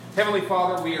Heavenly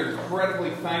Father, we are incredibly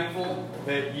thankful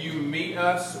that you meet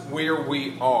us where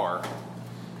we are.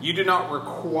 You do not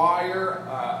require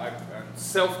a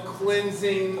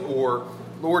self-cleansing or,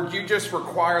 Lord, you just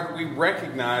require that we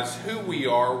recognize who we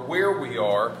are, where we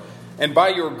are, and by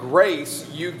your grace,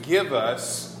 you give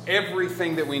us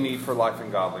everything that we need for life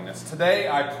and godliness. Today,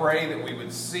 I pray that we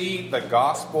would see the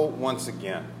gospel once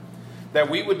again, that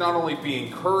we would not only be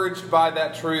encouraged by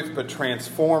that truth, but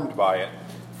transformed by it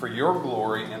for your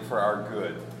glory and for our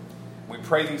good. We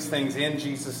pray these things in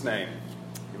Jesus' name.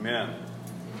 Amen.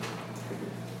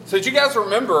 So as you guys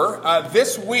remember,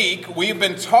 this week we've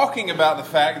been talking about the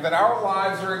fact that our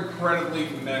lives are incredibly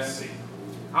messy.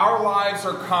 Our lives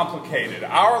are complicated.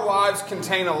 Our lives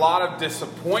contain a lot of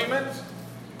disappointment,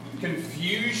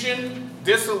 confusion,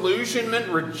 disillusionment,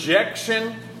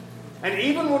 rejection, and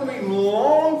even when we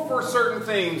long for certain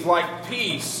things like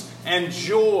peace and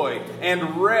joy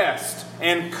and rest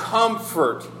and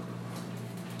comfort,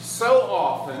 so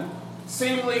often,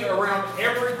 seemingly around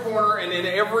every corner and in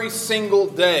every single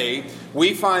day,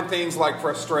 we find things like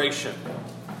frustration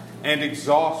and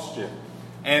exhaustion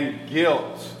and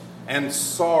guilt and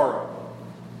sorrow.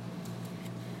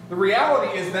 The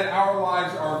reality is that our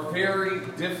lives are very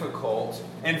difficult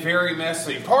and very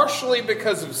messy, partially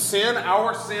because of sin,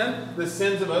 our sin, the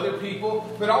sins of other people,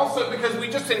 but also because we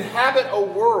just inhabit a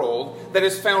world that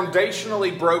is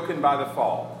foundationally broken by the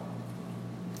fall.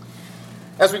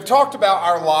 As we've talked about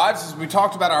our lives, as we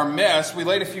talked about our mess, we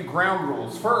laid a few ground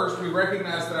rules. First, we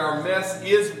recognize that our mess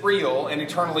is real and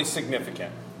eternally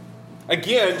significant.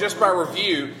 Again, just by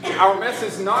review, our mess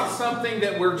is not something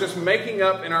that we're just making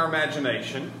up in our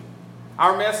imagination.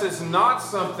 Our mess is not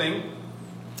something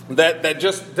that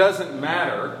just doesn't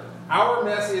matter. Our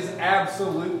mess is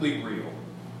absolutely real.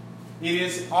 It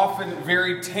is often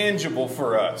very tangible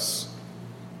for us.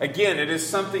 Again, it is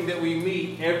something that we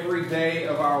meet every day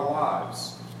of our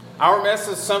lives. Our mess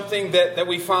is something that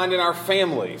we find in our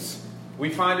families. We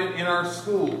find it in our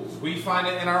schools. We find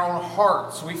it in our own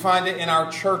hearts. We find it in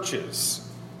our churches.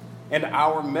 And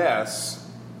our mess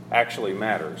actually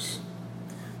matters.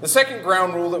 The second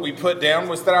ground rule that we put down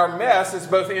was that our mess is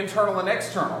both internal and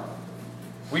external.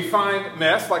 We find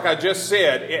mess, like I just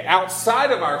said, outside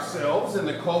of ourselves, in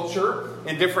the culture,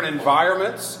 in different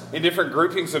environments, in different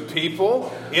groupings of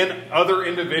people, in other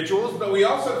individuals, but we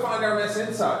also find our mess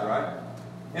inside, right?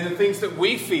 In the things that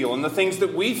we feel, in the things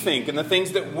that we think, in the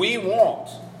things that we want,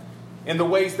 in the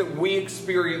ways that we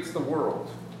experience the world.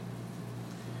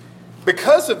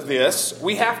 Because of this,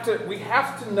 we have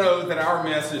to know that our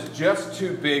mess is just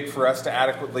too big for us to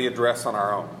adequately address on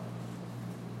our own.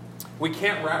 We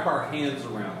can't wrap our hands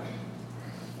around it.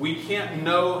 We can't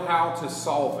know how to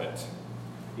solve it.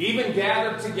 Even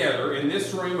gathered together in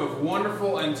this room of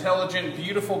wonderful, intelligent,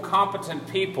 beautiful, competent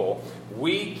people,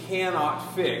 we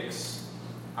cannot fix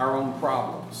our own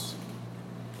problems.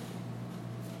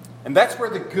 And that's where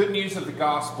the good news of the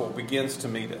gospel begins to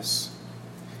meet us.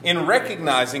 In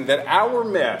recognizing that our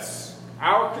mess,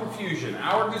 our confusion,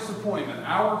 our disappointment,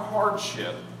 our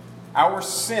hardship, our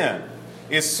sin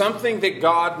is something that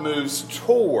God moves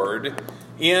toward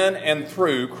in and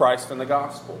through Christ and the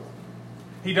gospel.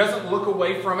 He doesn't look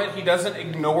away from it. He doesn't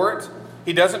ignore it.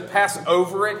 He doesn't pass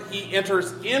over it. He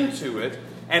enters into it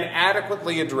and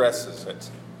adequately addresses it.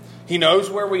 He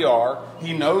knows where we are.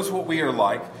 He knows what we are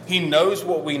like. He knows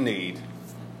what we need.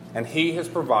 And He has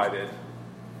provided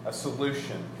a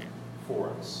solution for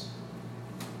us.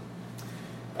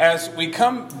 As we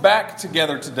come back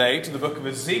together today to the book of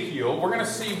Ezekiel, we're going to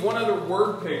see one other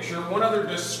word picture, one other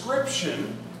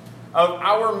description of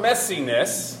our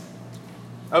messiness,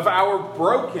 of our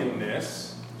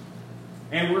brokenness,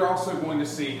 and we're also going to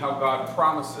see how God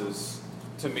promises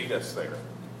to meet us there.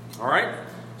 All right?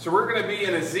 So we're going to be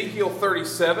in Ezekiel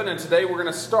 37, and today we're going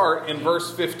to start in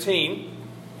verse 15.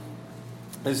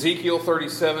 Ezekiel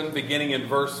 37, beginning in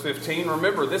verse 15.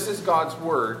 Remember, this is God's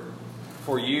word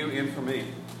for you and for me.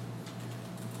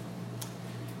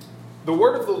 The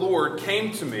word of the Lord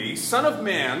came to me, Son of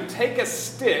man, take a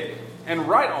stick and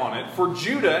write on it for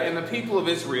Judah and the people of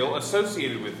Israel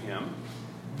associated with him.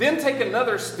 Then take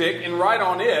another stick and write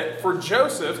on it for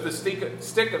Joseph, the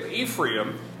stick of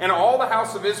Ephraim, and all the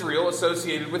house of Israel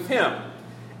associated with him.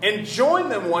 And join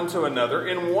them one to another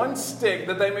in one stick,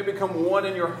 that they may become one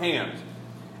in your hand.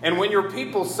 And when your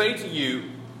people say to you,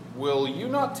 will you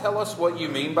not tell us what you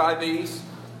mean by these?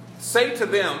 Say to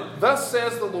them, thus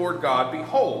says the Lord God,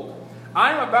 behold,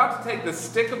 I am about to take the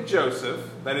stick of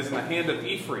Joseph, that is in the hand of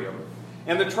Ephraim,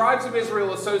 and the tribes of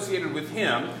Israel associated with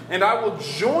him, and I will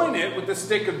join it with the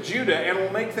stick of Judah, and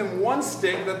will make them one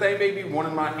stick, that they may be one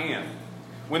in my hand.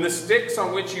 When the sticks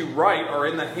on which you write are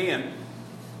in the hand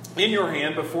in your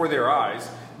hand before their eyes.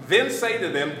 Then say to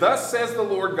them, Thus says the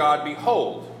Lord God,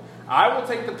 Behold, I will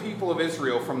take the people of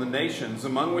Israel from the nations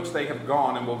among which they have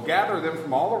gone, and will gather them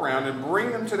from all around and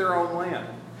bring them to their own land.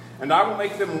 And I will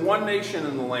make them one nation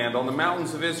in the land on the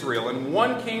mountains of Israel, and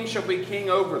one king shall be king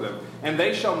over them. And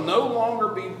they shall no longer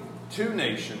be two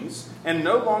nations, and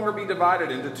no longer be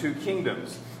divided into two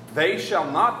kingdoms. They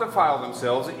shall not defile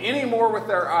themselves any more with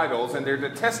their idols and their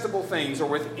detestable things, or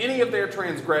with any of their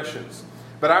transgressions.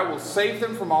 But I will save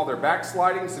them from all their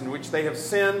backslidings in which they have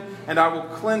sinned, and I will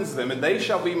cleanse them, and they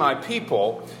shall be my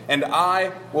people, and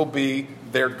I will be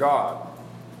their God.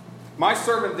 My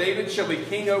servant David shall be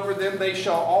king over them. They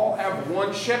shall all have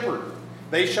one shepherd.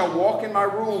 They shall walk in my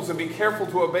rules and be careful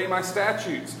to obey my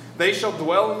statutes. They shall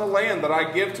dwell in the land that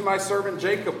I give to my servant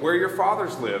Jacob, where your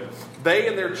fathers lived. They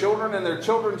and their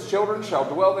children's children shall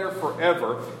dwell there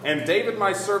forever, and David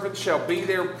my servant shall be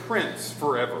their prince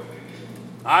forever.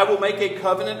 I will make a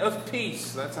covenant of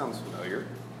peace, that sounds familiar,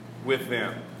 with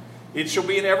them. It shall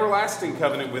be an everlasting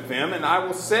covenant with them, and I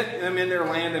will set them in their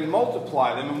land and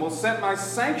multiply them, and will set my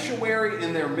sanctuary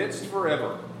in their midst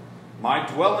forever. My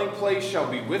dwelling place shall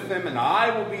be with them, and I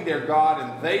will be their God,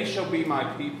 and they shall be my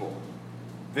people.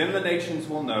 Then the nations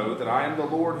will know that I am the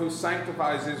Lord who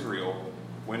sanctifies Israel,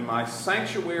 when my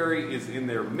sanctuary is in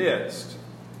their midst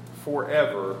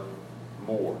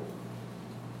forevermore.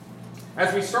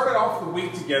 As we started off the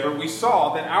week together, we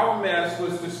saw that our mess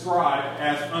was described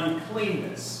as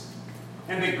uncleanness,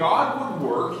 and that God would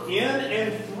work in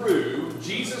and through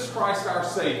Jesus Christ our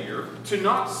Savior to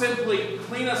not simply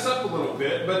clean us up a little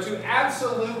bit, but to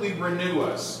absolutely renew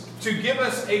us, to give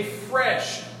us a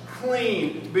fresh,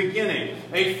 clean beginning,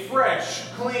 a fresh,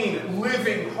 clean,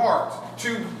 living heart,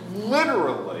 to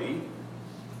literally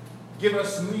give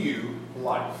us new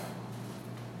life.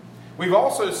 We've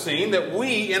also seen that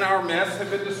we, in our mess,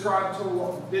 have been described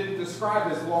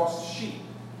as lost sheep.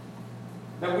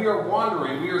 That we are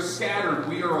wandering, we are scattered,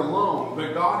 we are alone.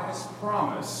 But God has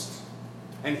promised,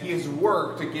 and He has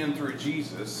worked again through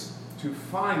Jesus, to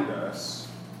find us,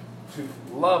 to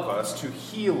love us, to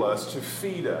heal us, to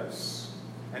feed us,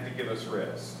 and to give us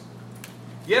rest.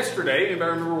 Yesterday,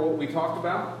 anybody remember what we talked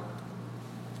about?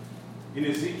 In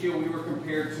Ezekiel, we were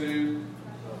compared to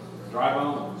dry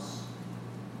bones.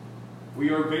 We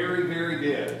are very, very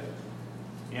dead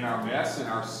in our mess, in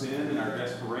our sin, in our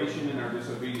desperation, in our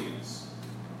disobedience.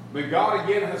 But God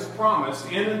again has promised,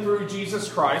 in and through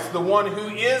Jesus Christ, the one who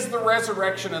is the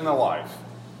resurrection and the life,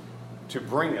 to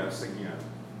bring us again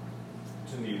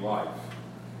to new life.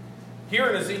 Here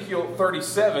in Ezekiel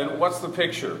 37, what's the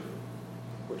picture?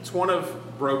 It's one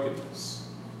of brokenness,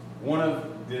 one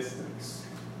of distance,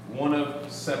 one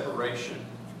of separation.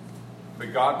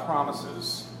 But God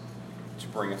promises to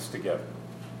bring us together.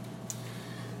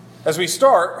 As we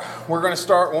start, we're going to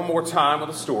start one more time with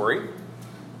a story.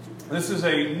 This is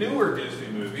a newer Disney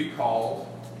movie called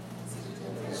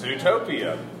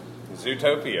Zootopia.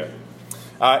 Zootopia.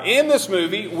 In this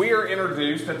movie, we are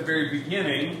introduced at the very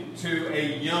beginning to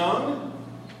a young,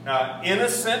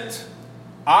 innocent,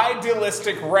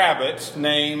 idealistic rabbit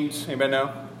named, anybody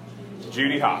know?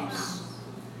 Judy Hopps.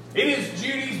 It is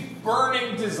Judy's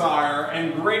burning desire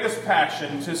and greatest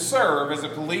passion to serve as a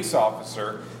police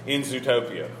officer in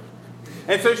Zootopia.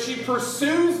 And so she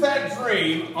pursues that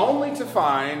dream only to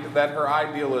find that her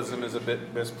idealism is a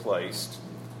bit misplaced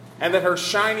and that her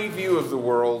shiny view of the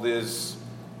world is,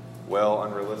 well,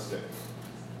 unrealistic.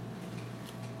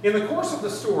 In the course of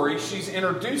the story, she's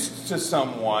introduced to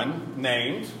someone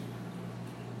named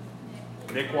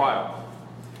Nick Wilde.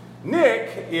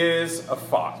 Nick is a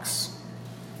fox.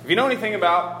 If you know anything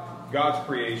about God's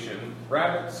creation,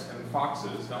 rabbits and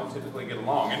foxes don't typically get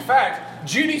along. In fact,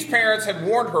 Judy's parents had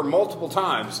warned her multiple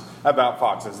times about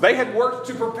foxes. They had worked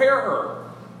to prepare her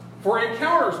for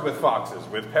encounters with foxes,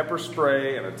 with pepper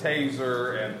spray and a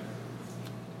taser.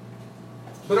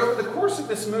 But over the course of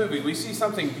this movie, we see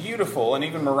something beautiful and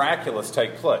even miraculous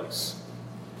take place.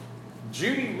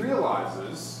 Judy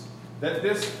realizes that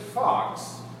this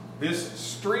fox, this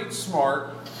street-smart,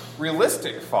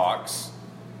 realistic fox,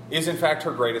 is in fact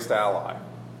her greatest ally.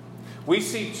 We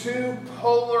see two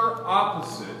polar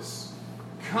opposites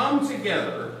come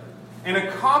together and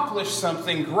accomplish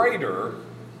something greater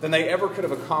than they ever could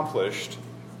have accomplished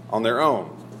on their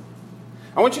own.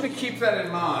 I want you to keep that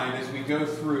in mind as we go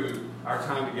through our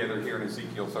time together here in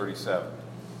Ezekiel 37.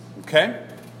 Okay?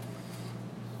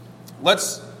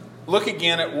 Let's look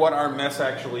again at what our mess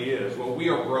actually is. Well, we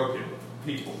are broken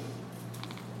people.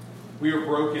 We are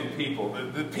broken people.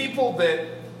 The people that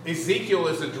Ezekiel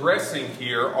is addressing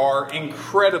here are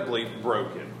incredibly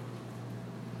broken.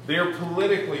 They are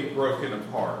politically broken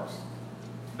apart.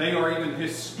 They are even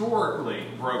historically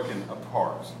broken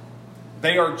apart.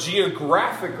 They are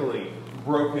geographically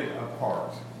broken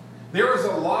apart. There is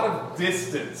a lot of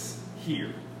distance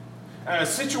here. A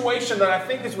situation that I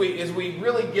think as we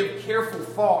really give careful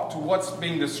thought to what's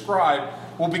being described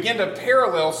will begin to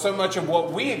parallel so much of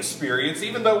what we experience,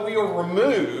 even though we are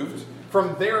removed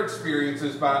from their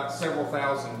experiences by several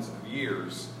thousands of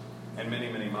years and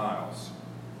many, many miles.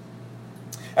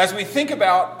 As we think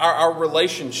about our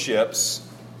relationships,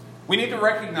 we need to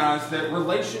recognize that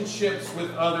relationships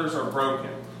with others are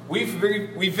broken. We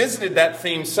visited that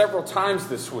theme several times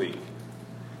this week.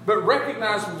 But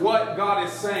recognize what God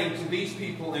is saying to these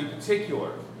people in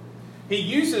particular. He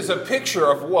uses a picture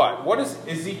of what? What is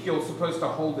Ezekiel supposed to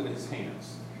hold in his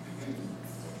hands?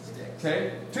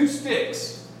 Okay? 2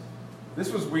 sticks.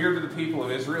 This was weird to the people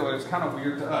of Israel, and it's kind of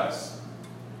weird to us.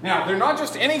 Now, they're not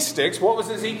just any sticks. What was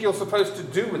Ezekiel supposed to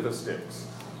do with the sticks?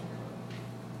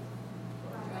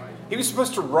 He was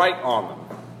supposed to write on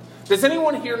them. Does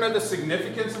anyone here know the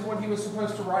significance of what he was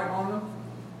supposed to write on them?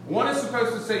 One is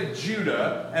supposed to say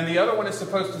Judah, and the other one is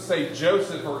supposed to say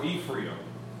Joseph or Ephraim.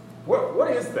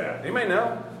 What is that? You may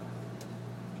know.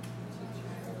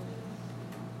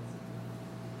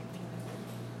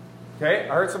 Okay,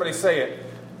 I heard somebody say it.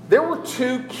 There were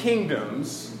 2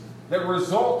 kingdoms that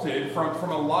resulted from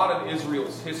a lot of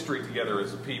Israel's history together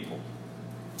as a people.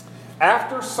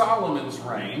 After Solomon's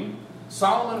reign,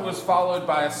 Solomon was followed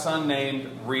by a son named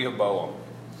Rehoboam.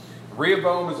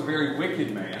 Rehoboam was a very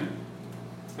wicked man.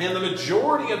 And the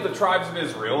majority of the tribes of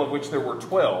Israel, of which there were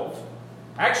 12,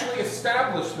 actually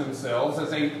established themselves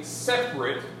as a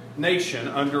separate nation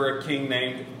under a king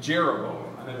named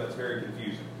Jeroboam. I know that's very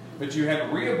confusing. But you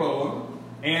had Rehoboam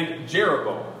and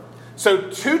Jeroboam. So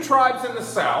 2 tribes in the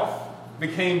south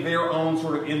became their own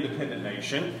sort of independent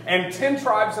nation, and 10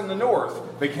 tribes in the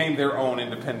north became their own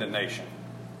independent nation.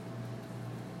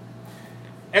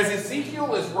 As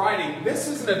Ezekiel is writing, this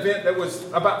is an event that was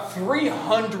about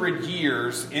 300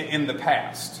 years in the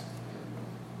past.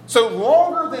 So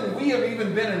longer than we have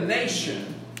even been a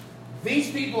nation,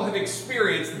 these people have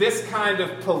experienced this kind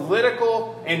of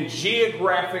political and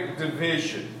geographic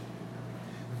division.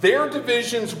 Their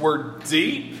divisions were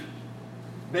deep,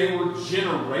 they were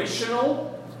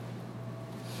generational,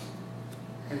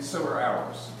 and so are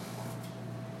ours.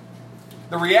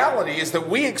 The reality is that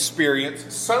we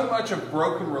experience so much of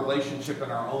broken relationship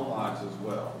in our own lives as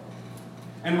well.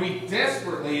 And we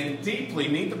desperately and deeply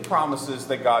need the promises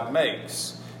that God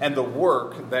makes and the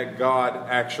work that God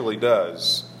actually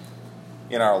does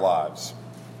in our lives.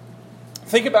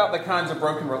 Think about the kinds of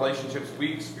broken relationships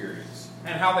we experience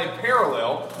and how they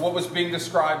parallel what was being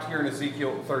described here in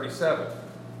Ezekiel 37.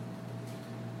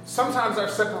 Sometimes our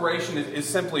separation is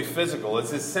simply physical.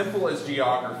 It's as simple as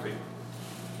geography.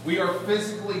 We are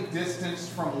physically distanced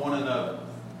from one another.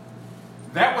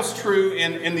 That was true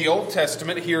in the Old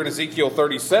Testament here in Ezekiel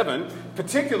 37,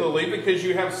 particularly because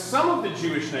you have some of the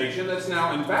Jewish nation that's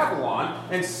now in Babylon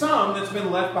and some that's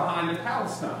been left behind in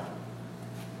Palestine.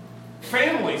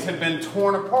 Families have been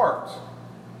torn apart.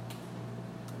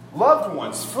 Loved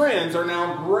ones, friends are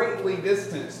now greatly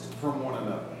distanced from one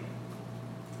another.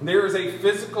 There is a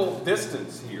physical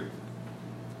distance here.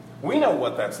 We know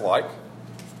what that's like.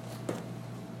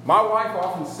 My wife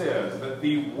often says that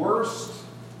the worst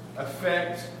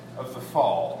effect of the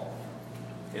fall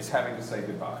is having to say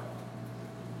goodbye.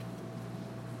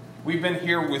 We've been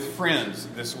here with friends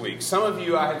this week. Some of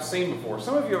you I have seen before.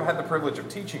 Some of you have had the privilege of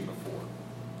teaching before.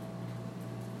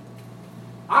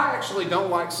 I actually don't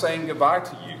like saying goodbye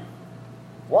to you.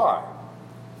 Why?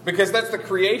 Because that's the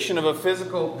creation of a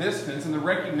physical distance and the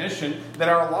recognition that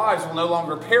our lives will no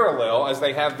longer parallel as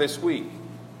they have this week.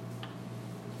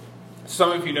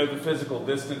 Some of you know the physical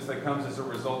distance that comes as a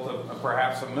result of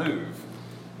perhaps a move.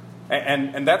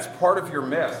 And that's part of your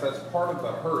mess. That's part of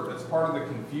the hurt. That's part of the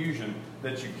confusion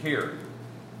that you carry.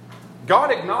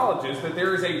 God acknowledges that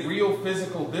there is a real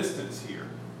physical distance here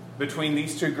between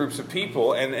these 2 groups of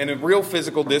people and a real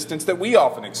physical distance that we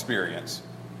often experience.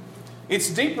 It's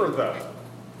deeper, though.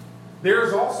 There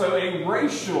is also a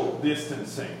racial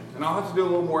distancing. And I'll have to do a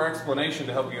little more explanation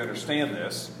to help you understand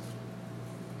this.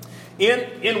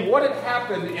 In what had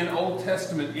happened in Old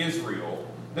Testament Israel,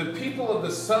 the people of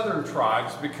the southern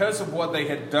tribes, because of what they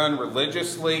had done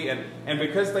religiously and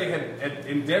because they had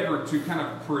endeavored to kind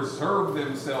of preserve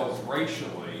themselves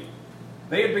racially,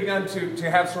 they had begun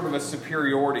to have sort of a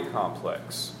superiority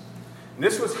complex. And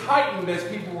this was heightened as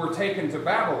people were taken to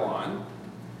Babylon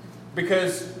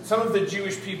because some of the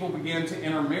Jewish people began to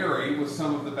intermarry with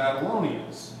some of the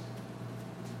Babylonians.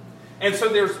 And so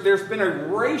there's been a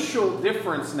racial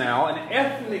difference now, an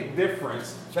ethnic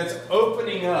difference that's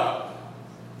opening up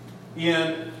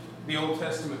in the Old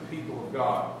Testament people of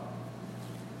God.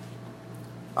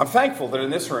 I'm thankful that in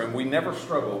this room we never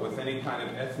struggle with any kind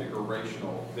of ethnic or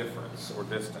racial difference or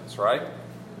distance, right?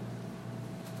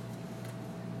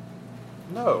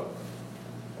 No,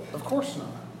 of course not.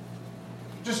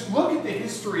 Just look at the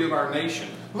history of our nation.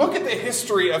 Look at the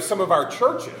history of some of our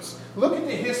churches. Look at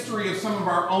the history of some of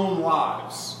our own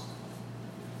lives.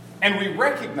 And we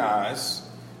recognize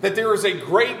that there is a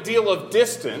great deal of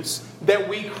distance that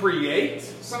we create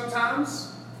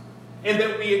sometimes and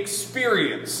that we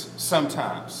experience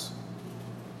sometimes.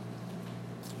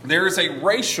 There is a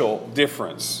racial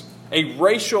difference, a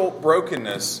racial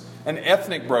brokenness, an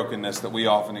ethnic brokenness that we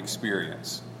often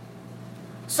experience.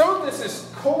 Some of this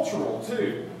is cultural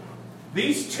too.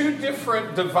 These two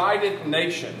different divided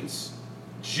nations,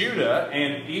 Judah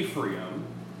and Ephraim,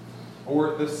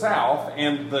 or the south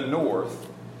and the north,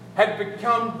 had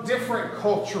become different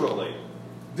culturally,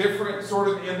 different sort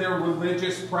of in their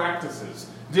religious practices,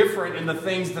 different in the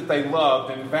things that they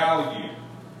loved and valued,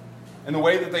 and the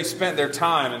way that they spent their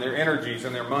time and their energies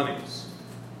and their monies.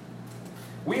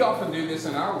 We often do this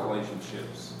in our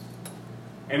relationships.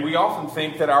 And we often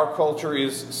think that our culture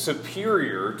is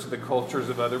superior to the cultures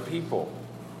of other people.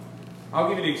 I'll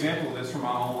give you an example of this from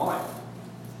my own life.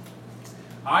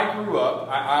 I grew up,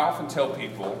 I often tell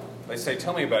people, they say,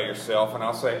 tell me about yourself, and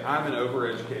I'll say, I'm an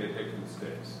overeducated Hickman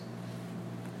Sticks.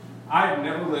 I had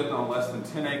never lived on less than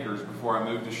 10 acres before I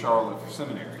moved to Charlotte for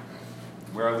seminary,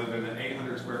 where I lived in an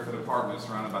 800 square foot apartment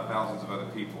surrounded by thousands of other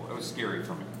people. It was scary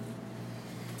for me.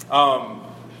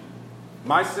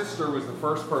 My sister was the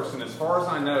first person, as far as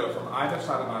I know, from either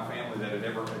side of my family that had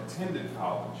ever attended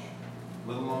college,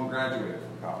 let alone graduated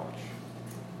from college.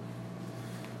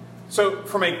 So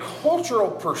from a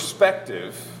cultural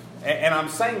perspective, and I'm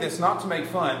saying this not to make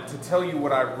fun, to tell you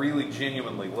what I really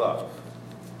genuinely love.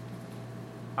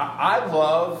 I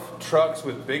love trucks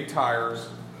with big tires,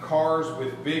 cars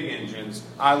with big engines.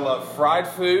 I love fried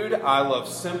food. I love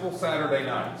simple Saturday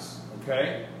nights,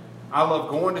 okay? I love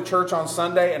going to church on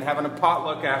Sunday and having a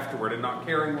potluck afterward and not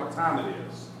caring what time it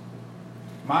is.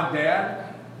 My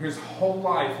dad, his whole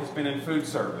life has been in food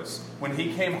service. When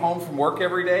he came home from work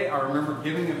every day, I remember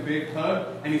giving him a big hug,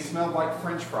 and he smelled like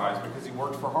French fries because he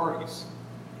worked for Hardee's.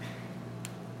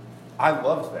 I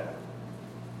loved that.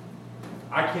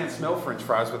 I can't smell French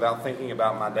fries without thinking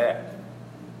about my dad.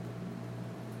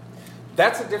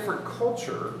 That's a different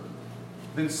culture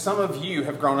than some of you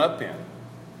have grown up in.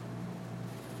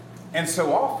 And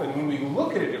so often when we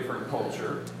look at a different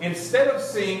culture, instead of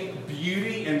seeing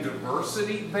beauty and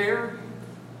diversity there,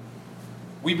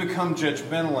 we become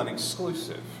judgmental and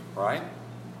exclusive, right?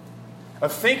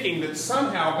 Of thinking that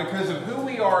somehow, because of who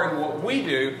we are and what we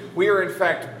do, we are in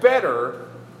fact better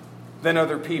than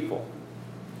other people.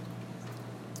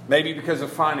 Maybe because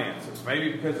of finances,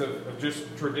 maybe because of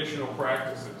just traditional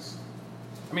practices.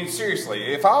 I mean,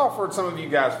 seriously, if I offered some of you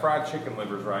guys fried chicken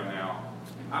livers right now,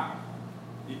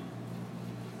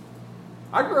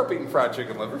 I grew up eating fried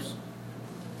chicken livers.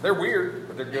 They're weird,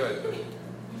 but they're good.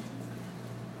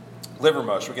 Liver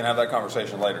mush, we can have that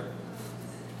conversation later.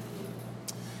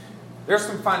 There's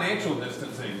some financial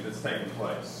distancing that's taking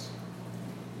place.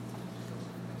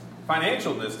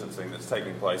 Financial distancing that's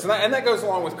taking place. And that goes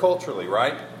along with culturally,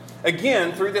 right?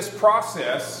 Again, through this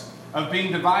process of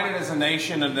being divided as a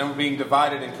nation and then being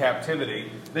divided in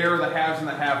captivity, there are the haves and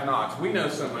the have-nots. We know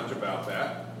so much about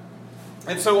that.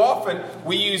 And so often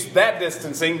we use that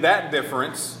distancing, that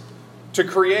difference, to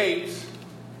create,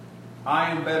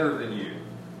 I am better than you.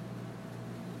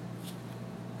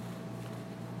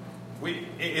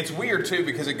 It's weird too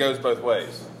because it goes both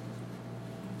ways.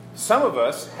 Some of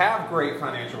us have great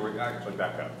financial, actually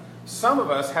back up. Some of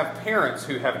us have parents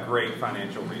who have great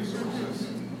financial resources.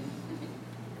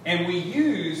 And we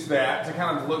use that to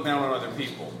kind of look down on other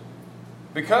people.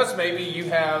 Because maybe you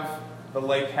have the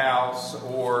lake house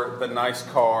or the nice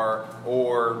car,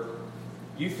 or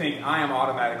you think I am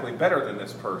automatically better than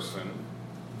this person,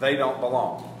 they don't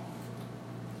belong.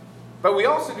 But we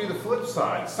also do the flip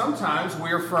side. Sometimes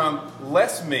we're from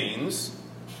less means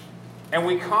and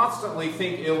we constantly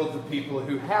think ill of the people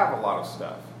who have a lot of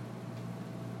stuff.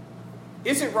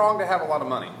 Is it wrong to have a lot of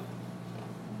money?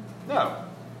 No.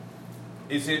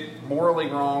 Is it morally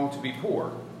wrong to be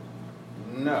poor?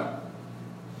 No.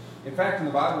 In fact, in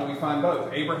the Bible we find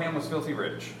both. Abraham was filthy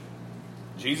rich.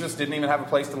 Jesus didn't even have a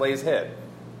place to lay his head.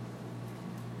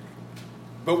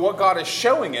 But what God is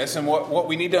showing us and what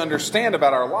we need to understand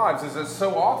about our lives is that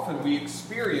so often we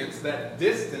experience that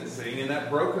distancing and that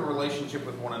broken relationship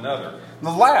with one another. And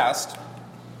the last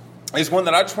is one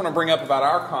that I just want to bring up about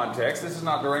our context. This is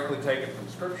not directly taken from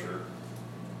Scripture.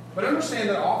 But understand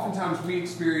that oftentimes we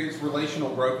experience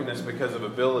relational brokenness because of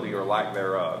ability or lack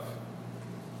thereof.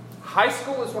 High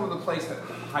school is one of the places that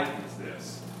heightens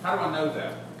this. How do I know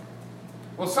that?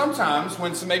 Well, sometimes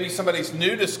when maybe somebody's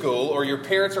new to school or your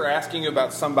parents are asking you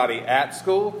about somebody at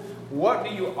school, what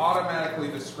do you automatically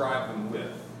describe them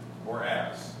with or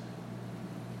as?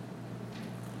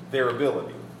 Their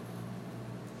ability.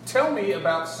 Tell me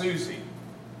about Susie.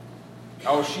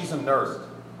 Oh, she's a nerd.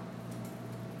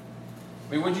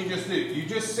 I mean, what did you just do? You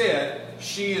just said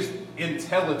she is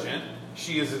intelligent,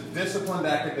 she is a disciplined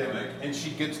academic, and she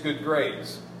gets good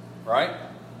grades, right?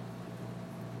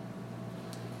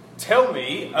 Tell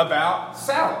me about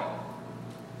Sally.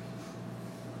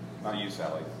 Not you,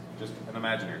 Sally. Just an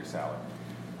imaginary Sally.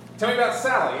 Tell me about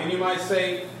Sally. And you might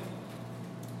say,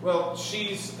 well,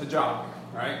 she's a jock,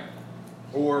 right?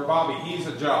 Or Bobby, he's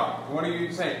a jock. What are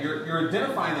you saying? You're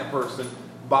identifying that person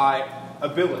by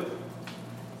ability.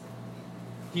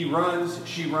 He runs,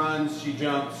 she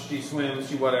jumps, she swims,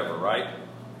 she whatever, right?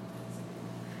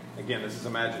 Again, this is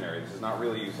imaginary. This is not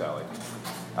really you, Sally.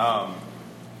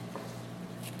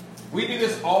 We do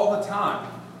this all the time.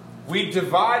 We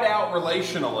divide out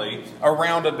relationally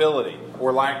around ability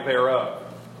or lack thereof.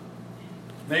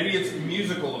 Maybe it's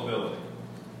musical ability.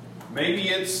 Maybe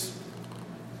it's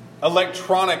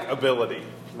electronic ability,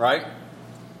 right?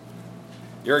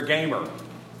 You're a gamer.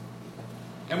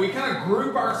 And we kind of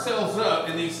group ourselves up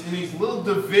in these little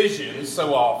divisions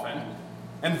so often.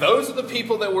 And those are the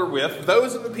people that we're with.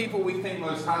 Those are the people we think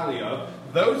most highly of.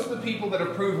 Those are the people that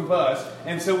approve of us.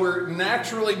 And so we're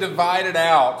naturally divided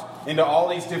out into all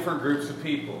these different groups of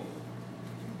people.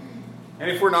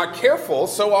 And if we're not careful,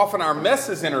 so often our mess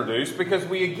is introduced because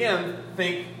we again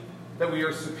think that we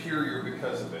are superior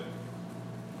because of it.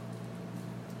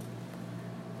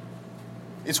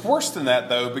 It's worse than that,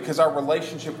 though, because our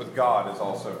relationship with God is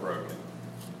also broken.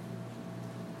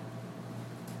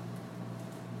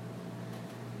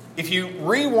 If you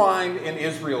rewind in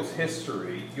Israel's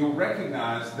history, you'll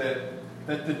recognize that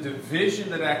the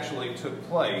division that actually took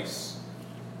place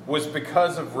was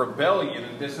because of rebellion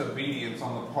and disobedience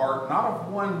on the part not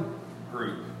of one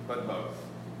group, but both.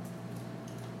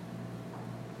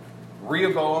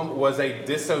 Rehoboam was a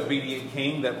disobedient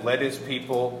king that led his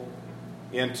people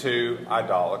into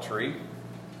idolatry.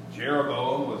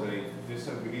 Jeroboam was a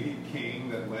disobedient king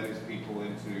that led his people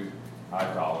into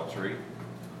idolatry.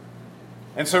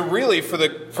 And so really, for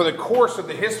the course of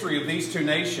the history of these two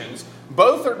nations,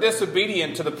 both are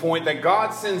disobedient to the point that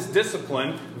God sends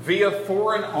discipline via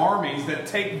foreign armies that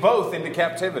take both into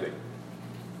captivity.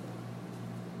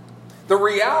 The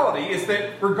reality is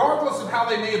that regardless of how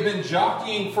they may have been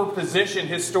jockeying for position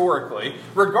historically,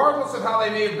 regardless of how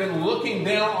they may have been looking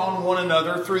down on one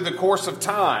another through the course of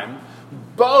time,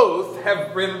 both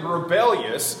have been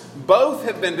rebellious, both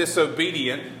have been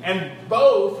disobedient, and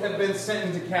both have been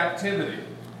sent into captivity.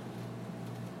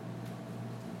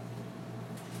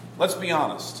 Let's be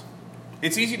honest.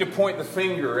 It's easy to point the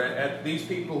finger at these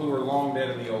people who are long dead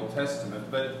in the Old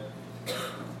Testament, but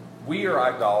we are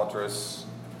idolatrous,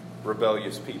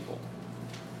 rebellious people.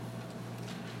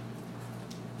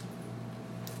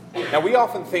 Now, we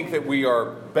often think that we are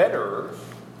better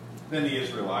than the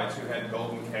Israelites who had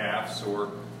golden calves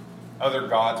or other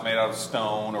gods made out of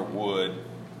stone or wood.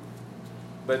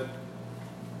 But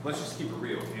let's just keep it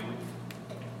real, can we?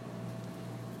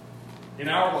 In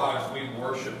our lives, we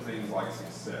worship things like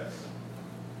success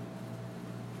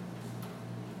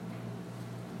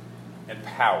and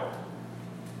power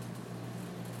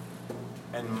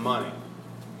and money.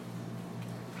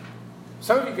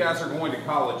 Some of you guys are going to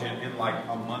college in like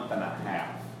a month and a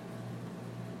half.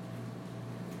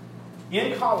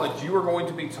 In college, you are going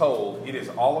to be told it is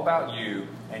all about you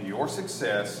and your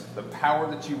success, the power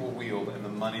that you will wield, and the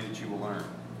money that you will earn.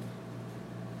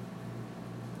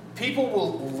 People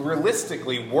will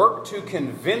realistically work to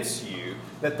convince you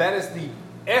that that is the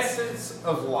essence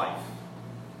of life.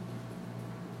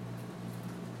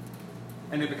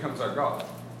 And it becomes our God.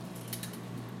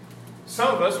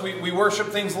 Some of us, we worship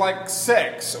things like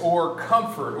sex or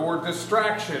comfort or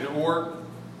distraction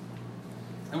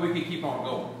and we can keep on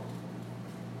going.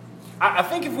 I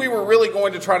think if we were really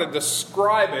going to try to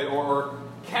describe it or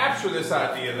capture this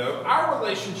idea, though, our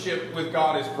relationship with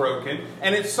God is broken,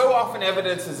 and it so often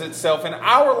evidences itself in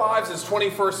our lives as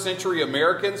 21st century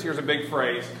Americans, here's a big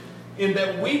phrase, in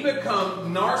that we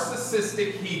become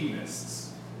narcissistic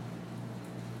hedonists.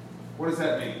 What does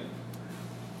that mean?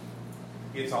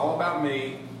 It's all about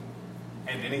me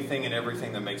and anything and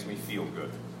everything that makes me feel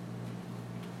good.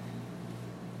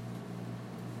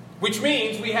 Which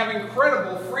means we have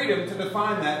incredible freedom to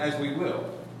define that as we will.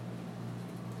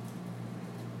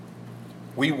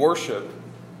 We worship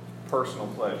personal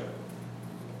pleasure.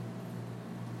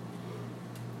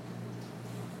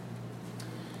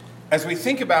 As we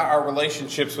think about our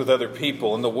relationships with other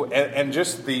people and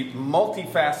just the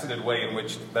multifaceted way in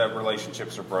which that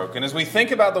relationships are broken, as we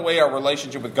think about the way our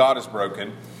relationship with God is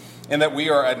broken and that we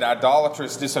are an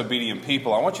idolatrous, disobedient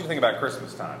people, I want you to think about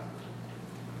Christmas time.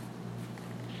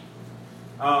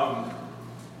 Are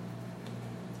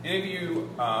any of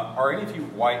you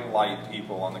white light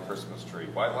people on the Christmas tree?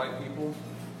 White light people?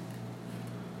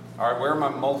 All right, where are my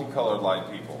multicolored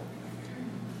light people?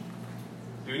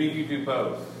 Do any of you do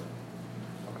both?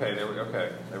 Okay, there we go.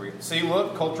 Okay, there we go. See,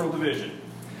 look, cultural division.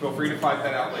 Feel free to fight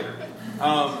that out later.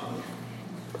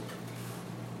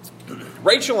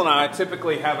 Rachel and I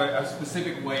typically have a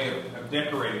specific way of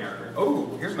decorating our Christmas.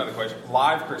 Oh, here's another question.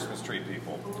 Live Christmas tree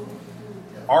people.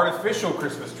 Artificial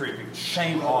Christmas tree people.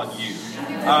 Shame on you.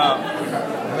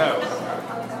 No.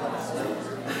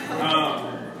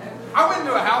 I went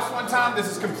into a house one time. This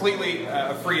is completely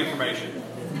free information.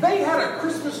 They had a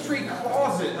Christmas tree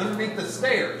closet underneath the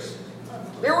stairs.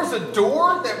 There was a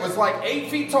door that was like 8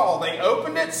 feet tall. They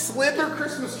opened it, slid their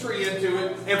Christmas tree into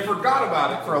it, and forgot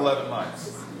about it for 11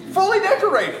 months. Fully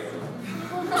decorated.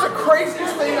 It was the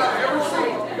craziest thing I've ever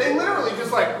seen. They literally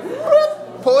just like,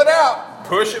 whoop, pull it out,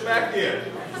 push it back in.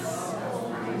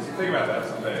 Think about that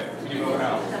someday when you go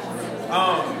out.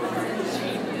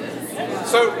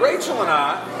 So Rachel and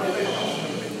I,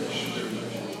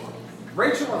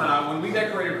 when we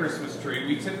decorate a Christmas tree,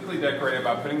 we typically decorate it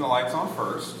by putting the lights on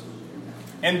first.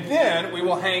 And then we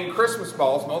will hang Christmas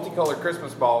balls, multicolored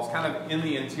Christmas balls, kind of in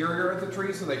the interior of the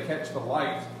tree so they catch the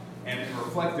light and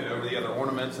reflect it over the other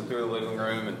ornaments and through the living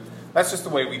room. And that's just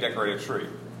the way we decorate a tree.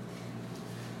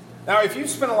 Now, if you've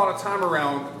spent a lot of time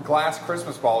around glass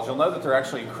Christmas balls, you'll know that they're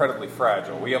actually incredibly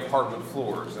fragile. We have hardwood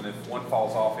floors, and if one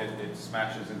falls off, it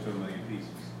smashes into a million pieces.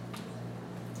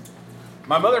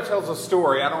 My mother tells a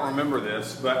story, I don't remember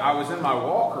this, but I was in my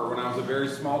walker when I was a very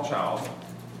small child.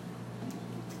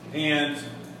 And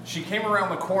she came around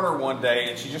the corner one day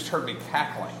and she just heard me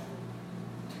cackling.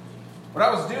 What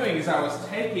I was doing is I was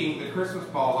taking the Christmas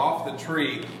balls off the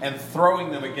tree and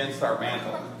throwing them against our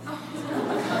mantle.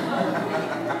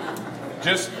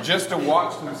 just to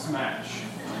watch them smash.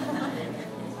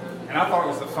 And I thought it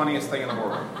was the funniest thing in the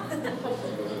world.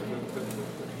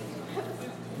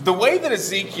 The way that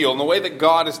Ezekiel and the way that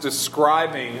God is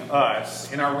describing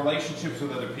us in our relationships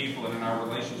with other people and in our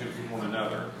relationships with one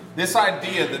another, this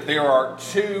idea that there are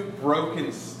two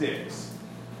broken sticks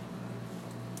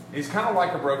is kind of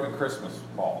like a broken Christmas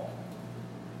ball.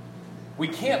 We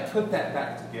can't put that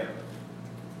back together.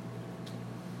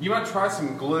 You might try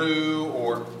some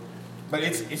glue, but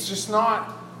it's just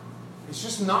not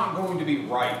going to be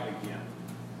right again.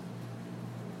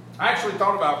 I actually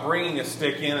thought about bringing a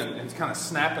stick in and kind of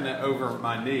snapping it over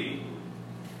my knee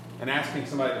and asking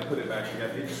somebody to put it back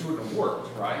together. It just wouldn't have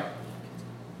worked, right?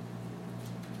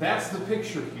 That's the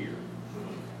picture here.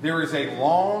 There is a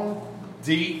long,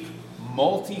 deep,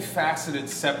 multifaceted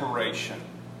separation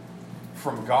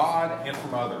from God and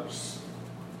from others.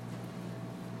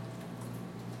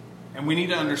 And we need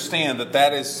to understand that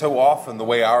that is so often the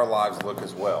way our lives look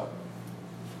as well.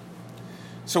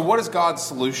 So what is God's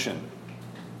solution?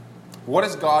 What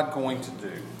is God going to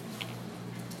do?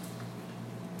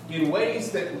 In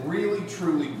ways that really,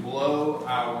 truly blow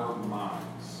our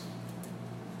minds.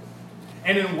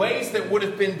 And in ways that would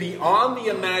have been beyond the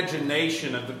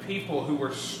imagination of the people who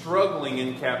were struggling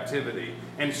in captivity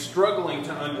and struggling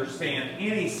to understand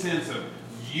any sense of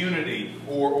unity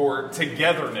or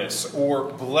togetherness or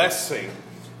blessing.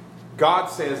 God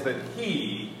says that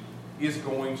He is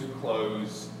going to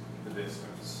close the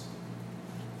distance.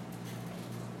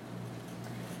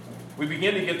 We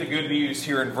begin to get the good news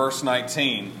here in verse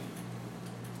 19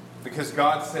 because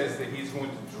God says that He's going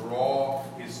to draw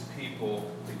His people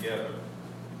together.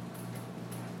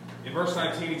 In verse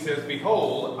 19 He says,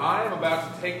 "Behold, I am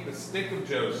about to take the stick of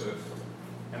Joseph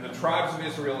and the tribes of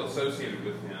Israel associated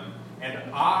with him, and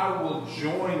I will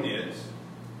join it,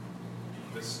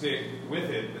 the stick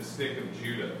of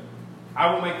Judah.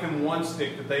 I will make them one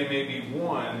stick that they may be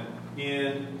one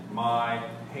in my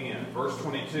hand." Verse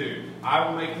 22, "I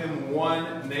will make them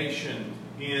one nation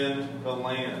in the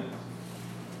land."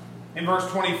 In verse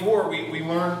 24, we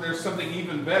learn there's something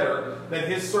even better, that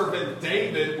his servant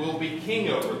David will be king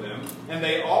over them, and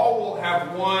they all will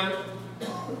have one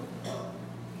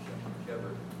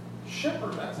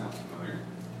shepherd. That sounds familiar.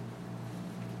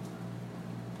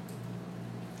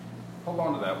 Hold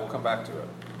on to that. We'll come back to it.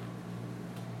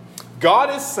 God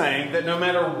is saying that no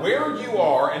matter where you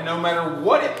are and no matter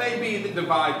what it may be that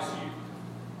divides you,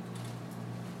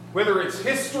 Whether it's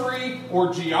history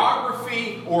or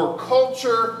geography or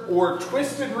culture or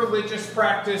twisted religious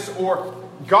practice, or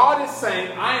God is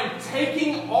saying, I am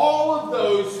taking all of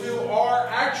those who are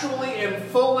actually and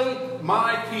fully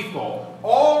my people,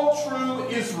 all true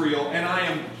Israel, and I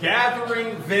am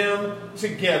gathering them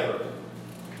together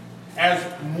as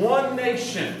one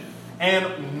nation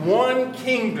and one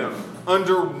kingdom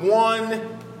under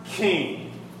one king.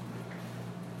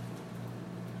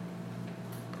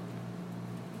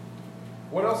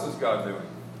 What else is God doing?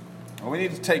 Well, we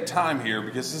need to take time here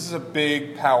because this is a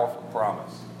big, powerful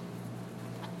promise.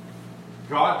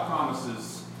 God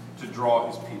promises to draw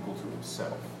his people to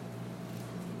himself.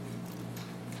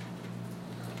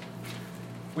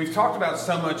 We've talked about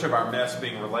so much of our mess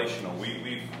being relational.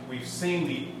 We've seen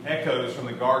the echoes from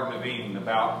the Garden of Eden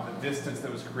about the distance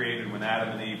that was created when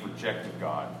Adam and Eve rejected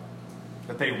God.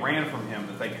 That they ran from him,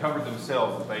 that they covered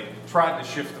themselves, that they tried to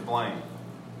shift the blame.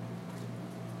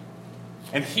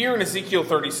 And here in Ezekiel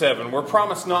 37, we're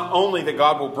promised not only that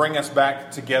God will bring us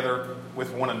back together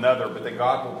with one another, but that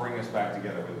God will bring us back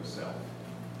together with himself.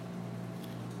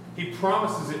 He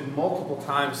promises it multiple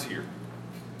times here.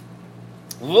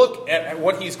 Look at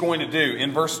what he's going to do.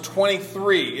 In verse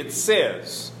 23, it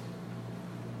says,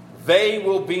 they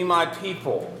will be my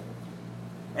people,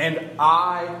 and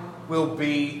I will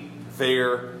be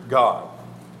their God.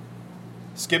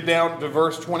 Skip down to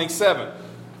verse 27.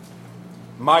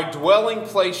 My dwelling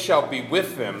place shall be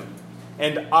with them,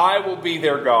 and I will be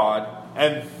their God,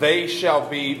 and they shall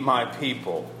be my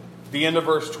people. The end of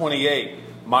verse 28.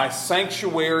 My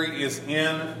sanctuary is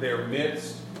in their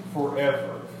midst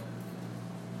forever.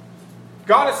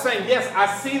 God is saying, yes,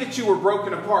 I see that you were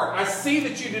broken apart. I see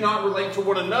that you do not relate to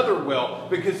one another well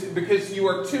because you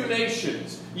are two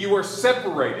nations. You are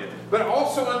separated. But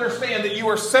also understand that you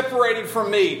are separated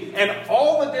from me, and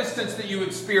all the distance that you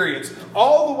experience,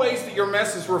 all the ways that your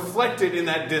mess is reflected in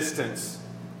that distance,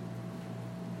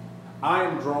 I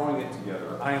am drawing it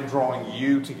together. I am drawing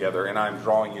you together, and I am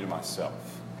drawing you to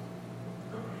myself.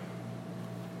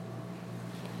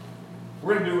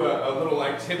 We're going to do a little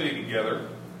activity together.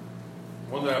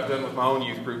 One that I've done with my own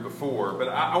youth group before. But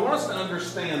I want us to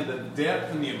understand the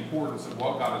depth and the importance of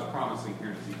what God is promising here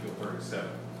in Ezekiel 37.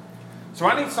 So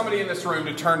I need somebody in this room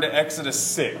to turn to Exodus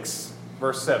 6,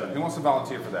 verse 7. Who wants to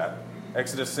volunteer for that?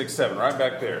 Exodus 6, 7, right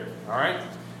back there. All right?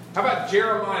 How about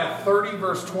Jeremiah 30,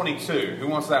 verse 22? Who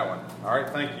wants that one? All right,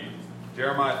 thank you.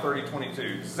 Jeremiah 30,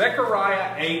 22.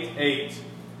 Zechariah 8, 8.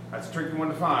 That's a tricky one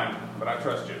to find, but I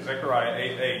trust you. Zechariah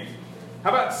 8, 8. How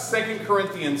about 2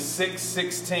 Corinthians 6,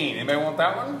 16? Anybody want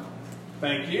that one?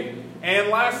 Thank you. And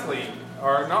lastly,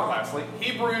 or not lastly,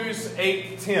 Hebrews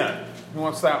 8, 10. Who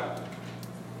wants that one?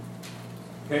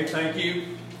 Okay, thank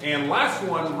you. And last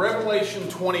one, Revelation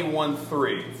 21,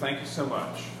 3. Thank you so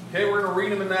much. Okay, we're going to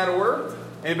read them in that order.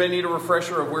 Anybody need a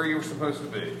refresher of where you were supposed to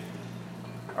be?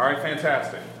 All right,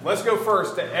 fantastic. Let's go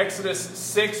first to Exodus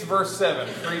 6, verse 7.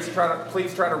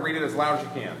 Please try to read it as loud as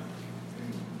you can.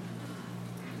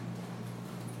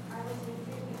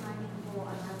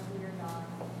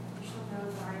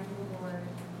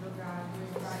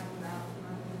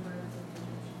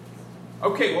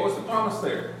 Okay, what was the promise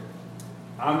there?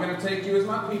 I'm going to take you as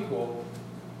my people,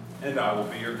 and I will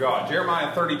be your God.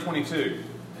 Jeremiah 30, 22. And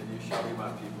you shall be my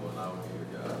people, and I will be your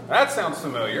God. That sounds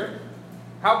familiar.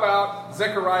 How about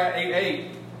Zechariah 8,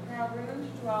 8? Now bring them to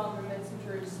dwell in the midst of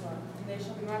Jerusalem, and they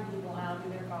shall be my people, and I will be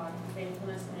their God, in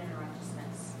faithfulness and in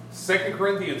righteousness. 2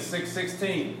 Corinthians 6,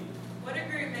 16. What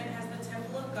agreement has the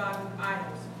temple of God with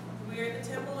idols? We are the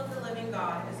temple of the living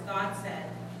God, as God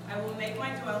said, I will make my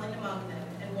dwelling among them,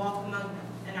 and walk among them,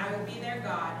 and I will be their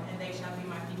God, and they shall be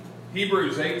my people.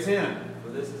 Hebrews 8, 10. For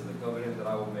this is the covenant that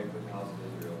I will make with the house of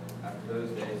Israel. After those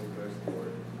days, declares the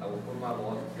Lord, I will put my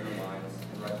laws in their minds,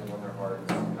 and write them on their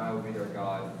hearts, and I will be their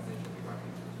God, and they shall be my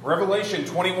people. Revelation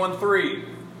 21, 3.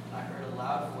 I heard a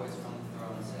loud voice from the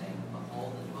throne saying,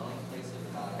 Behold, the dwelling place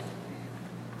of God is with man.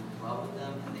 He will dwell with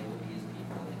them, and they will be his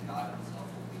people, and God himself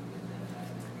will be with them as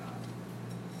their God.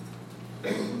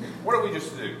 What did we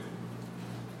just do?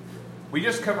 We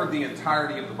just covered the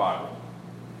entirety of the Bible.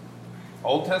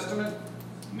 Old Testament,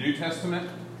 New Testament,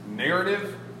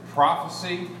 narrative,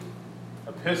 prophecy,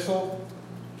 epistle.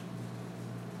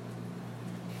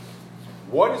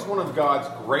 What is one of God's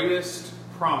greatest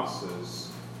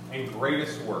promises and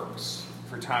greatest works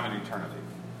for time and eternity?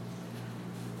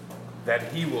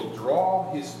 That he will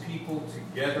draw his people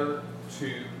together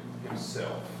to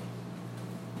himself.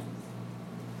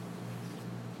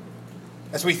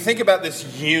 As we think about this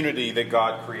unity that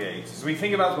God creates, as we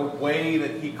think about the way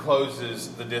that he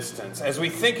closes the distance, as we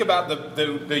think about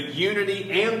the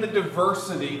unity and the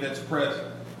diversity that's present,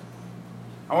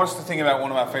 I want us to think about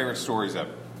one of my favorite stories ever,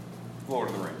 Lord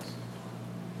of the Rings.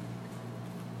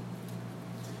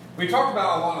 We talked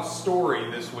about a lot of story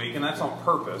this week, and that's on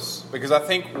purpose, because I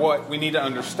think what we need to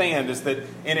understand is that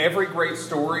in every great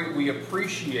story, we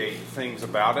appreciate things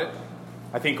about it,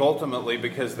 I think ultimately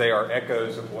because they are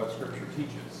echoes of what Scripture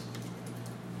teaches.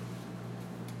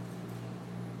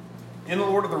 In The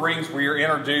Lord of the Rings, we are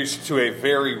introduced to a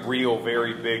very real,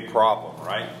 very big problem,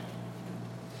 right?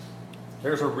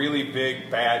 There's a really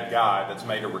big, bad guy that's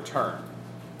made a return.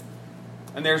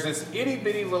 And there's this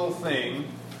itty-bitty little thing,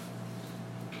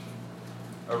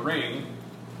 a ring,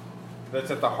 that's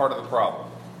at the heart of the problem.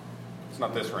 It's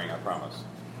not this ring, I promise.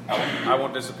 I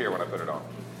won't disappear when I put it on.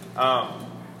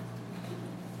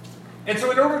 And so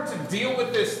in order to deal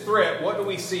with this threat, what do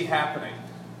we see happening?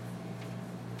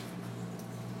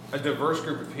 A diverse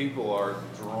group of people are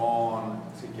drawn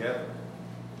together.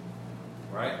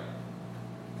 Right?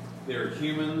 There are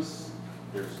humans,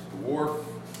 there's a dwarf,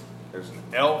 there's an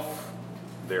elf,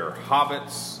 there are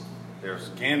hobbits, there's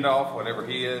Gandalf, whatever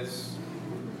he is.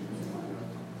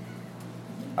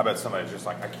 I bet somebody's just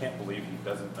like, I can't believe he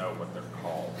doesn't know what they're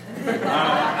called.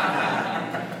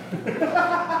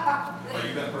 Are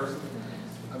you that person?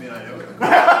 I mean, I know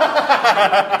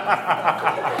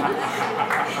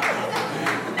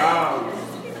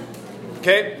it.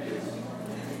 Okay?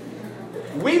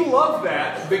 We love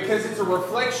that because it's a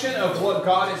reflection of what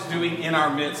God is doing in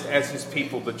our midst as His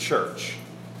people, the church.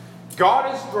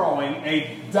 God is drawing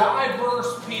a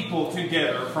diverse people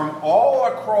together from all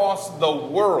across the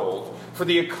world for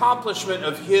the accomplishment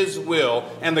of His will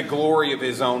and the glory of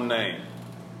His own name.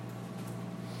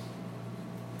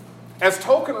 As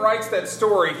Tolkien writes that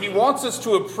story, he wants us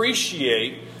to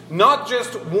appreciate not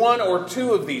just one or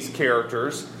two of these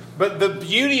characters, but the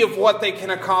beauty of what they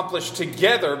can accomplish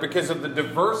together because of the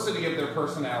diversity of their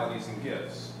personalities and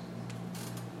gifts.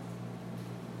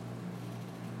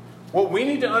 What we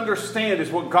need to understand is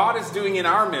what God is doing in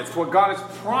our midst, what God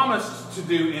has promised to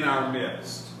do in our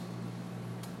midst,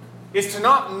 is to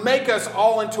not make us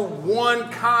all into one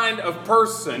kind of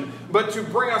person, but to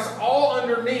bring us all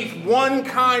underneath one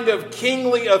kind of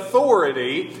kingly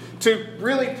authority to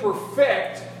really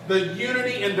perfect the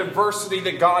unity and diversity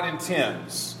that God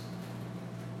intends.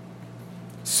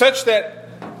 Such that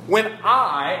when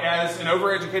I, as an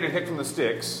overeducated hick from the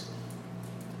sticks,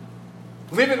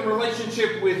 live in a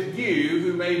relationship with you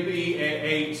who may be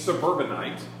a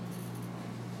suburbanite,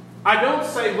 I don't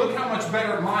say, look how much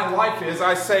better my life is.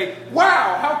 I say,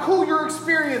 wow, how cool your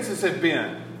experiences have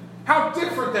been. How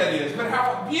different that is, but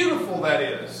how beautiful that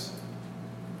is.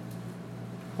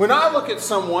 When I look at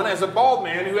someone as a bald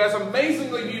man who has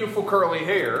amazingly beautiful curly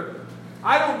hair,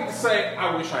 I don't get to say,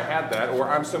 I wish I had that, or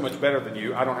I'm so much better than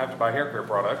you, I don't have to buy hair care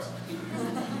products.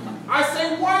 I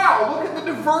say, wow, look at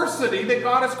the diversity that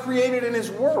God has created in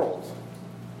His world.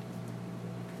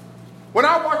 When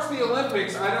I watch the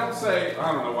Olympics, I don't say,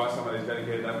 I don't know why somebody's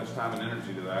dedicated that much time and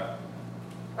energy to that.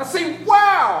 I say,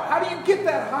 wow, how do you get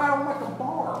that high on like a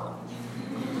bar?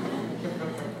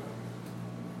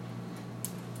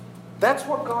 That's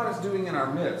what God is doing in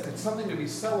our midst. It's something to be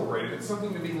celebrated. It's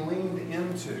something to be leaned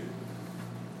into.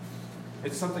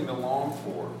 It's something to long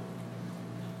for.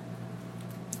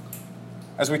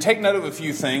 As we take note of a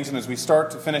few things and as we start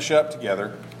to finish up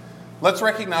together, let's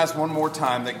recognize one more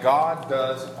time that God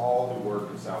does all the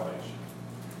work of salvation.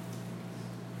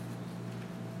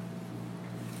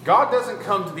 God doesn't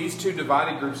come to these two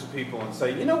divided groups of people and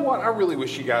say, you know what, I really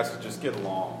wish you guys could just get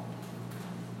along.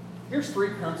 Here's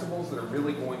 3 principles that are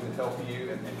really going to help you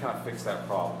and kind of fix that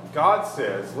problem. God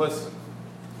says, listen,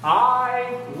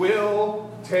 I will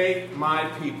take my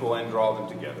people and draw them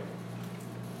together.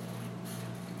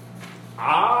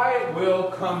 I will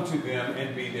come to them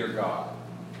and be their God.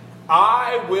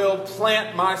 I will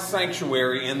plant my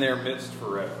sanctuary in their midst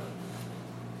forever.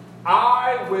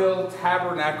 I will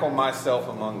tabernacle myself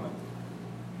among them.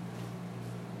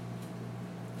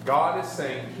 God is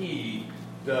saying He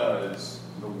does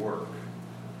the work.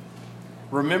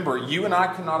 Remember, you and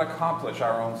I cannot accomplish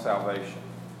our own salvation.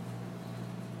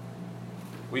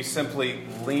 We simply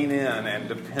lean in and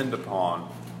depend upon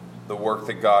the work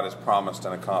that God has promised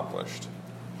and accomplished.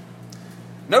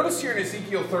 Notice here in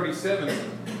Ezekiel 37,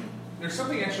 there's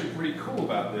something actually pretty cool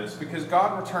about this because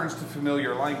God returns to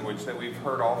familiar language that we've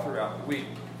heard all throughout the week.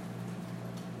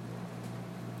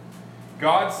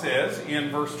 God says in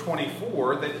verse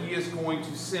 24 that He is going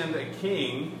to send a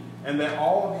king and that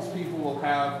all of these people will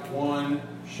have one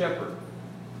shepherd.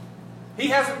 He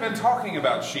hasn't been talking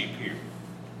about sheep here.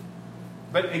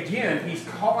 But again, He's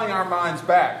calling our minds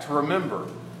back to remember,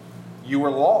 you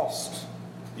were lost,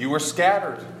 you were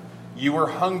scattered, you were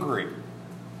hungry.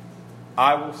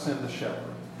 I will send the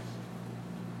shepherd.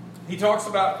 He talks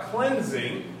about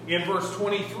cleansing in verse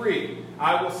 23.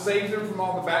 I will save them from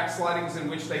all the backslidings in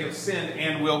which they have sinned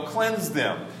and will cleanse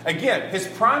them. Again, his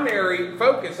primary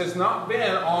focus has not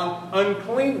been on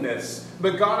uncleanness,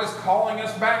 but God is calling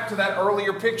us back to that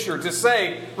earlier picture to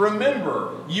say,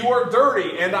 remember, you are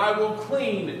dirty and I will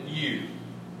clean you.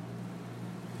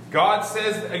 God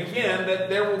says again that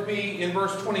there will be, in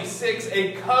verse 26,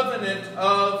 a covenant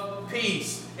of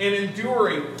peace, an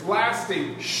enduring,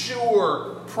 lasting,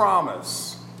 sure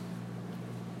promise.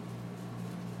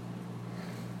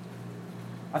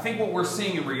 I think what we're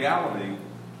seeing in reality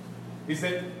is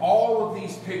that all of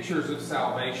these pictures of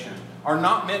salvation are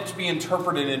not meant to be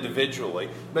interpreted individually,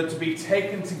 but to be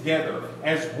taken together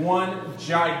as one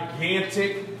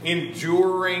gigantic,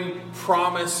 enduring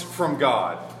promise from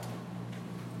God.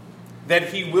 That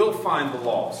He will find the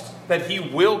lost, that He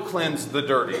will cleanse the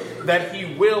dirty, that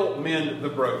He will mend the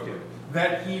broken,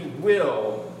 that He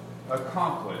will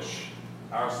accomplish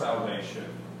our salvation,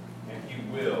 and He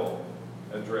will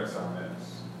address our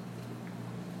mess.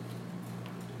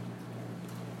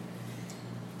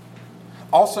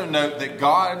 Also note that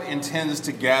God intends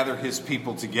to gather His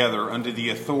people together under the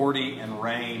authority and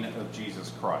reign of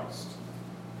Jesus Christ.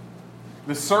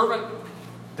 The servant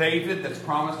David that's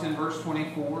promised in verse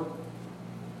 24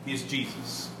 is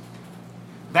Jesus.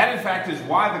 That, in fact, is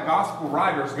why the gospel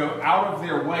writers go out of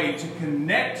their way to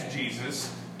connect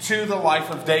Jesus to the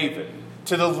life of David,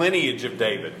 to the lineage of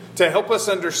David, to help us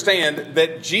understand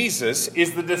that Jesus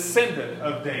is the descendant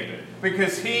of David,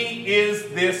 because He is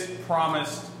this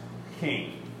promised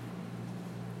King.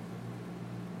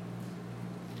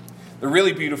 The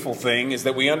really beautiful thing is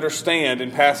that we understand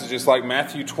in passages like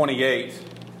Matthew 28,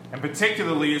 and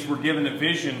particularly as we're given a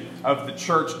vision of the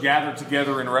church gathered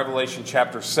together in Revelation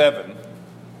chapter 7,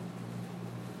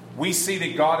 we see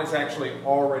that God is actually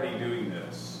already doing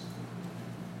this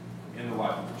in the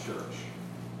life of the church.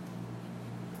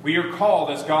 We are called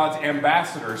as God's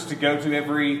ambassadors to go to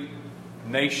every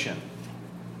nation.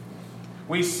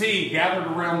 We see gathered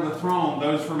around the throne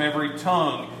those from every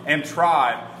tongue and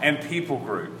tribe and people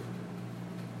group.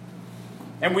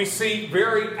 And we see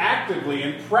very actively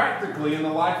and practically in the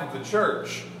life of the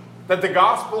church that the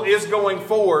gospel is going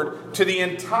forward to the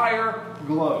entire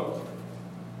globe.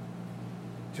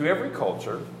 To every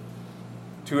culture,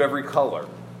 to every color,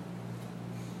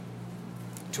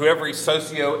 to every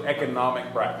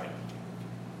socioeconomic bracket.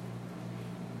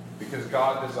 Because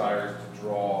God desires to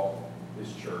draw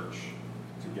His church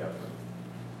together.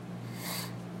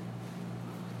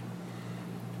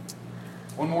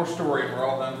 One more story and we're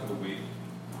all done for the week.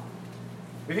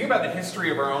 We think about the history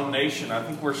of our own nation. I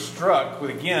think we're struck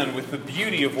with the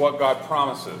beauty of what God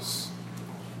promises.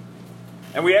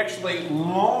 And we actually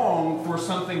long for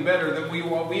something better than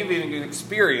what we've even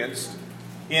experienced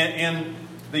in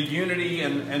the unity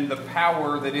and the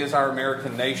power that is our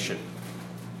American nation.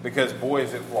 Because boy,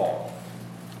 is it flawed.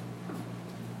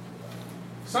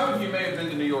 Some of you may have been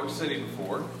to New York City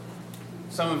before.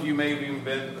 Some of you may have even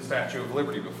been to the Statue of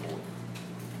Liberty before.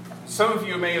 Some of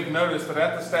you may have noticed that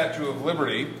at the Statue of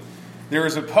Liberty, there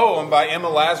is a poem by Emma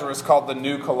Lazarus called The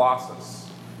New Colossus.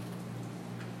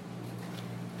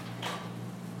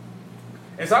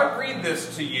 As I read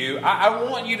this to you, I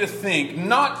want you to think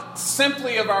not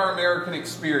simply of our American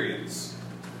experience,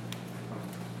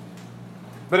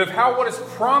 but of how what is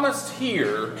promised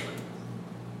here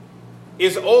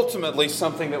is ultimately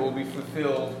something that will be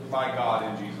fulfilled by God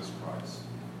in Jesus Christ.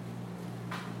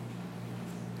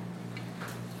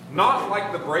 Not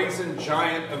like the brazen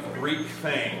giant of Greek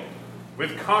fame,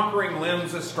 with conquering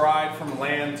limbs astride from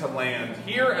land to land.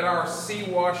 Here at our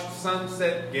sea-washed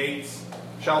sunset gates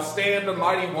shall stand a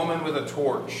mighty woman with a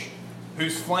torch,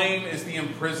 whose flame is the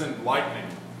imprisoned lightning,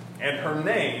 and her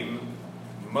name,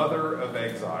 Mother of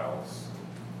Exiles.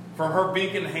 From her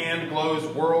beacon hand glows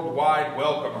worldwide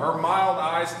welcome. Her mild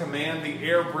eyes command the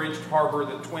air-bridged harbor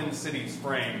that twin cities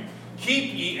frame.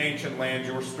 Keep, ye ancient land,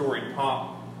 your storied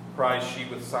pomp, cries she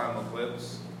with silent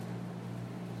lips.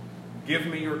 Give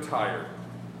me your tired,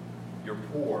 your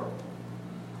poor,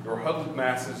 your huddled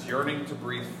masses yearning to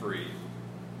breathe free,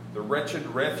 the wretched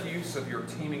refuse of your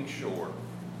teeming shore.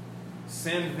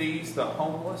 Send these, the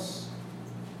homeless,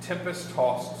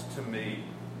 tempest-tossed to me.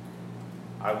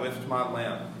 I lift my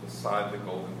lamp beside the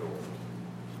golden door.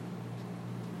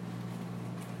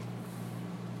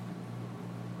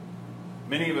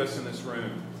 Many of us in this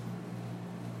room,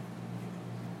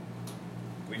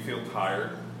 we feel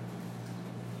tired.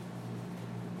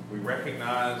 We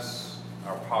recognize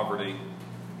our poverty.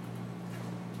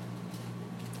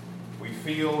 We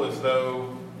feel as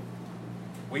though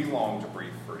we long to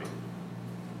breathe free.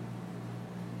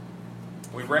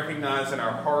 We recognize in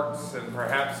our hearts and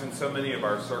perhaps in so many of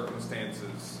our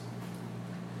circumstances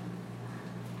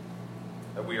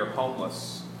that we are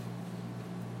homeless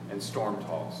and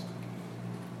storm-tossed.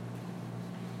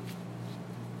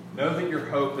 Know that your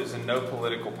hope is in no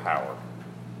political power.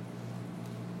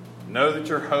 Know that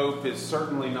your hope is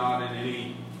certainly not in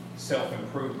any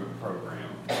self-improvement program.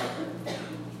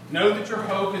 Know that your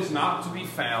hope is not to be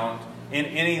found in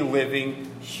any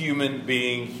living human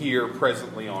being here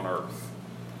presently on earth.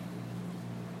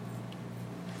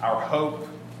 Our hope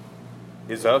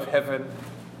is of heaven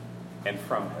and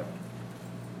from heaven.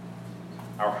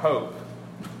 Our hope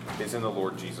is in the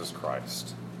Lord Jesus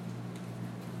Christ.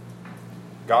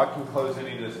 God can close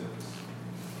any distance,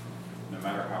 no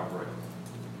matter how great.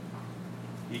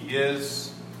 He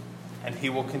is, and He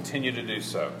will continue to do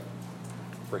so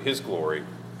for His glory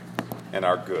and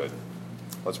our good.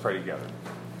 Let's pray together.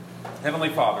 Heavenly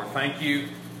Father, thank you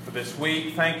for this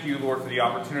week. Thank you, Lord, for the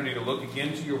opportunity to look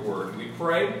again to your word. We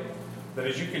pray that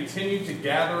as you continue to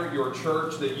gather your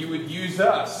church, that you would use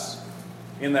us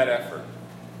in that effort.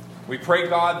 We pray,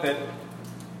 God, that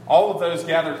all of those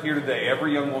gathered here today,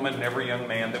 every young woman and every young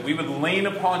man, that we would lean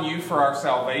upon you for our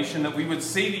salvation, that we would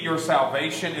see that your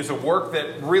salvation is a work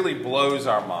that really blows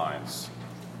our minds,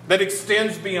 that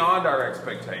extends beyond our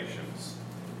expectations,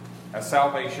 a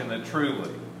salvation that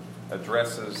truly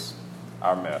addresses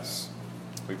our mess.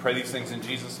 We pray these things in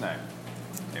Jesus' name.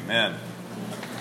 Amen.